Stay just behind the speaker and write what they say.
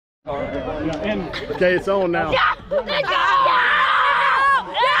Okay, it's on now. I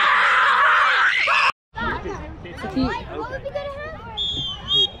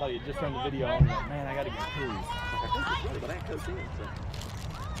thought you just turned the video on. Like, man, I gotta get food.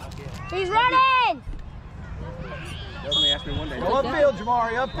 He's running! Definitely asked me one day. Go upfield,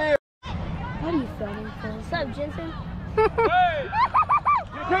 Jamari, upfield. What are you filming for? What's up, Jensen? Hey!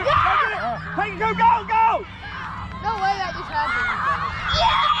 Take it, go! No way that just happened.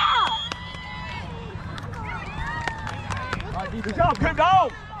 Yeah! Good job, good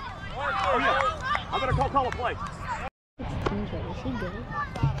dog! Oh, yeah. I'm gonna call a play. Is he good?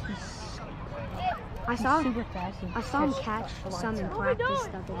 I saw him catch some in practice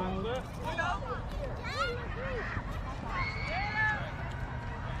the other day.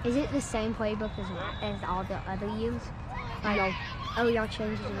 Is it the same playbook as all the other years? Like, no. Oh, y'all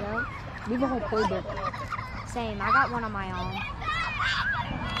changed it up? We have a whole playbook. Same. I got one on my own.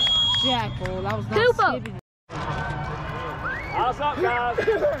 Jack, bro, that was not Cooper! skipping. What's up, guys?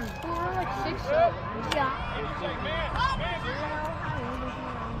 We're like 6-7. Yeah.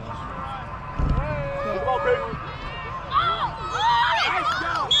 Come on, Cooper. Nice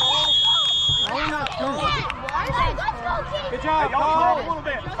job, Paul. Good job, Paul. A little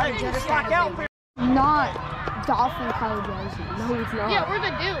bit. Hey, just like out there. Not Dolphin color jersey. No, it's not. Yeah, we're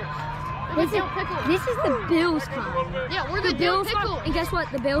the Bills. This is the Bills kind. Yeah, we're the Bills pickle. And guess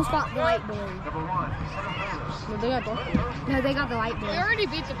what? The Bills got the light blue. No, they got both. No, they got the light blue. We already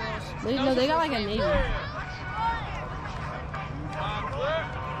beat the Bills. They got like a navy.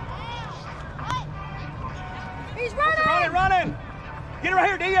 He's running! Running! Get it right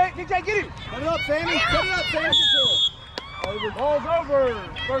here, DJ, get him! Cut it up, Sammy! Cut it up, Sammy! Ball's over!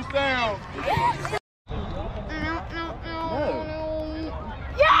 First down!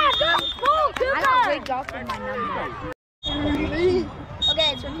 Yeah, good pull, Cooper! I got Big Dolphin in my number.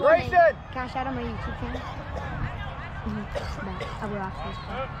 Okay, it's recording. Grayson! Can I shout out my YouTube channel? I will after this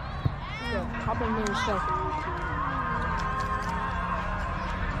part. Hop in there and show.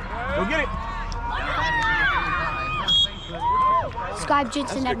 Go get it! Skype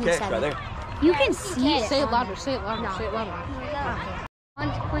Jensen at me said you can see it. Say it louder, say it louder, say it louder.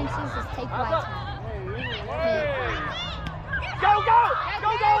 Consequences is take white time. Go!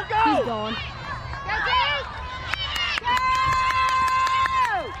 He's gone.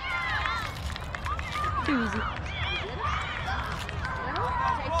 Too easy.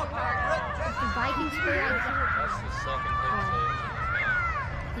 If the Vikings play like that.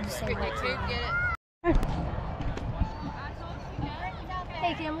 Did you say white time?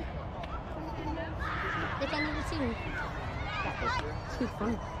 Hey, family. They can't even see me. It's too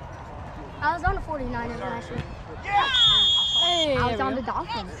funny. I was on the 49ers last year. Hey, I was on the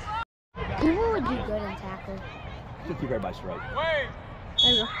Dolphins. People would do good in tackle. Just keep everybody straight.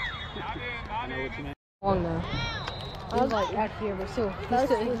 There you go. I know what you mean. Long now. I was like right here, but still. Get it right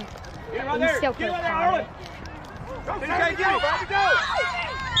there! Get it right there, early! Go, DJ, get it! Go!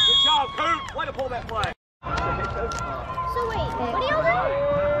 Good job, Coop! Way to pull that flag. So wait, what are y'all doing?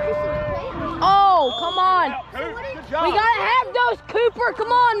 Oh, come on. Good job. We gotta have those, Cooper.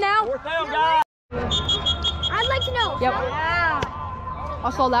 Come on now. Fourth down, guys. I'd like to know. Yep. Yeah. I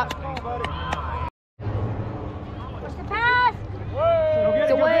saw that. What's the pass?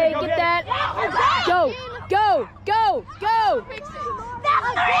 Get away, get that. Go. That's right.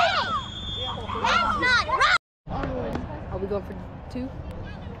 That's not right. Are we going for 2?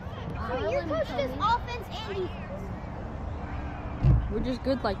 Your coach does offense and defense. We're just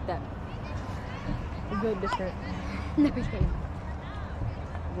good like that. We're good different. No, we can't.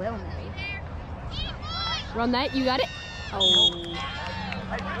 Well, maybe. Run that, you got it? Oh.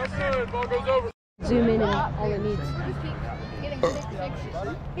 That's good. Ball goes over. Zoom in and all it needs.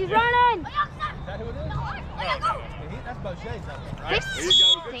 He's running! That's both shades of it, This There you go.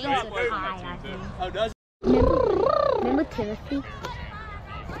 Good thing's job, a Luke. tie, I think. Oh, does it? Remember Timothy?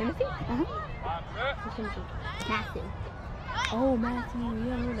 Timothy? Uh-huh. Timothy. Matthew. Oh, Matthew,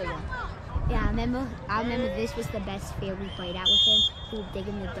 yeah, I know that guy. Yeah, I remember this was the best field we played at with him. We were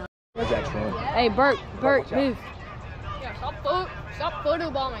digging the dug. That's excellent. Hey, Bert, move. Yeah, stop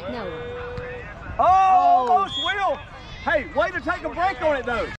photobombing. No. Oh, almost Will. Hey, way to take a break on it,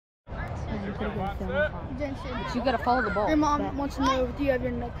 though. But you gotta follow the ball. Your mom wants to know, do you have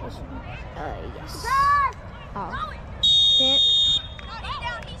your necklace? Yes. Oh. Sit.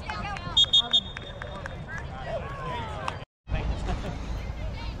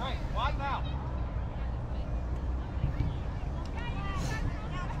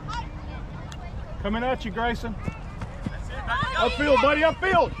 Coming at you, Grayson. Upfield, buddy,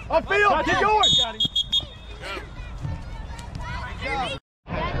 upfield. Upfield, get going. Got him.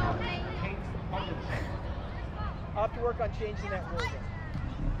 you work on changing that rule?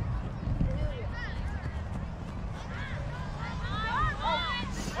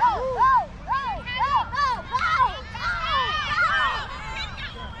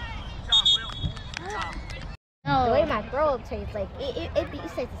 The way my throw up tastes, like it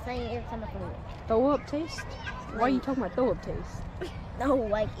tastes the same every time I throw it. Throw up taste? Why are you talking about throw up taste? No,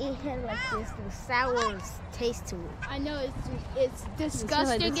 like it had like this sour taste to it. I know it's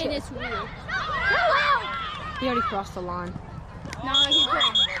disgusting and it's weird. He already crossed the line. No, he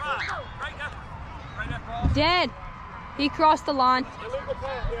couldn't. Dead. He crossed the line.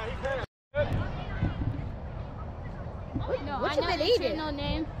 No, What I you know been the eating? channel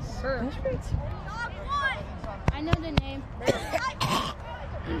name. I know the name.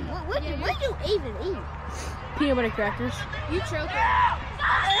 What do you even eat? Peanut butter crackers. You choke it.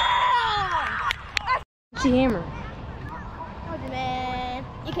 What's the hammer? Oh, man,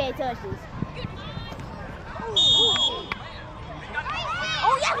 you can't touch this.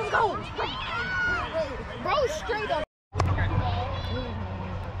 Oh yeah, let's go. Bro, straight up.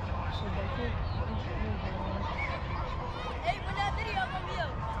 Hey, when that video gonna be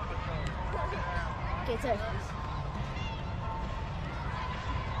up? Can't touch this.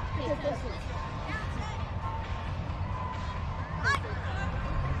 Can't touch this.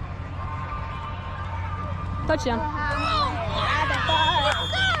 Touchdown.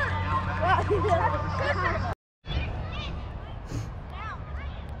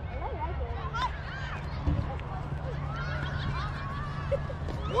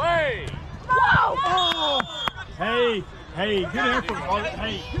 Way! Oh. Hey, good effort.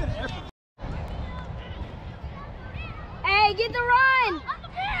 Hey, good effort. Hey, get the run!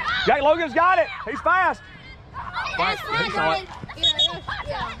 Jack Logan's got it. He's fast. That's He saw it.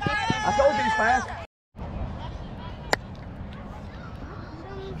 I told you he's fast.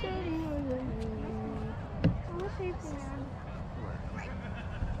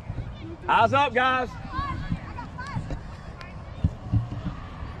 Eyes up, guys.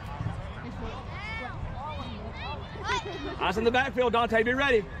 Eyes in the backfield, Dante. Be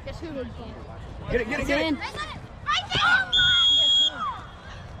ready. Get it, get it, get it.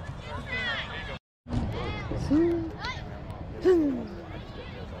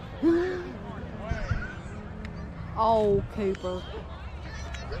 Oh, Cooper.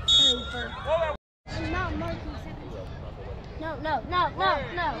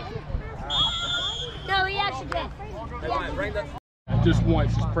 No, he actually did. Just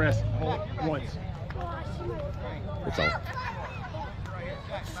once, just press once. It's on.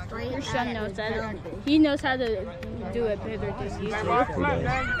 Your son knows how to. He knows how to do it better than you do.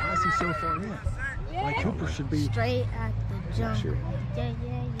 Why is he so far in? Like Cooper should be. Straight at the jump. Sure. Yeah.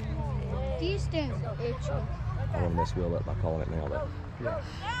 These things are itchy. I want to mess Will up by calling it now, though.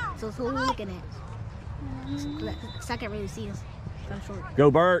 So who are we looking at? So I can really see us. So short.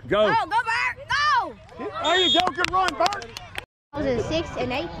 Go, Bert. Go. Go, Bert! Go! There you go. Good run, Bert. I was in 6th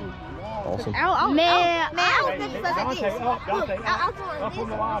and 8th. Awesome. I was thinking stuff like this. Dante, I was doing up on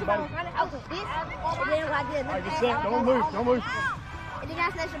the line, buddy. I was this, and then I did All right, another get set. Don't move. Don't move. And then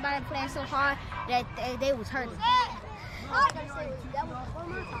I said somebody playing so hard that they was hurting.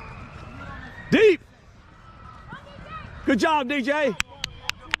 Deep. Good job, DJ.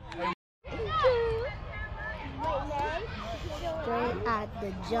 Straight at the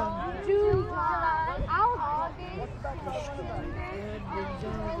jump.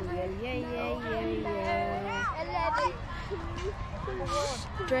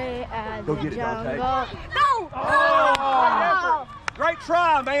 Straight at Go the get it, Dante. jungle. No! Oh, great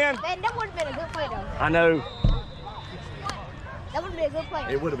try, man. Man, that would have been a good play, though. I know. That would have been a good play.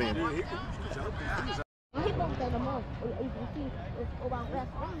 It would have been. He won't throw them up. He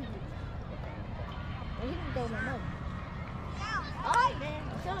didn't throw them up. All right, man.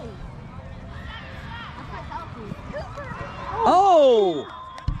 I'm telling you. I'm quite helpful. Oh!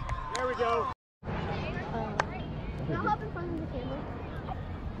 There we go. Can I hop in front of the camera?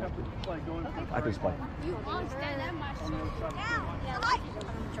 I can explain. You won't stand at my shoulder.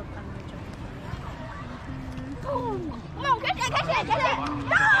 Come on, catch that.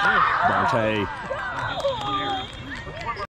 Dante.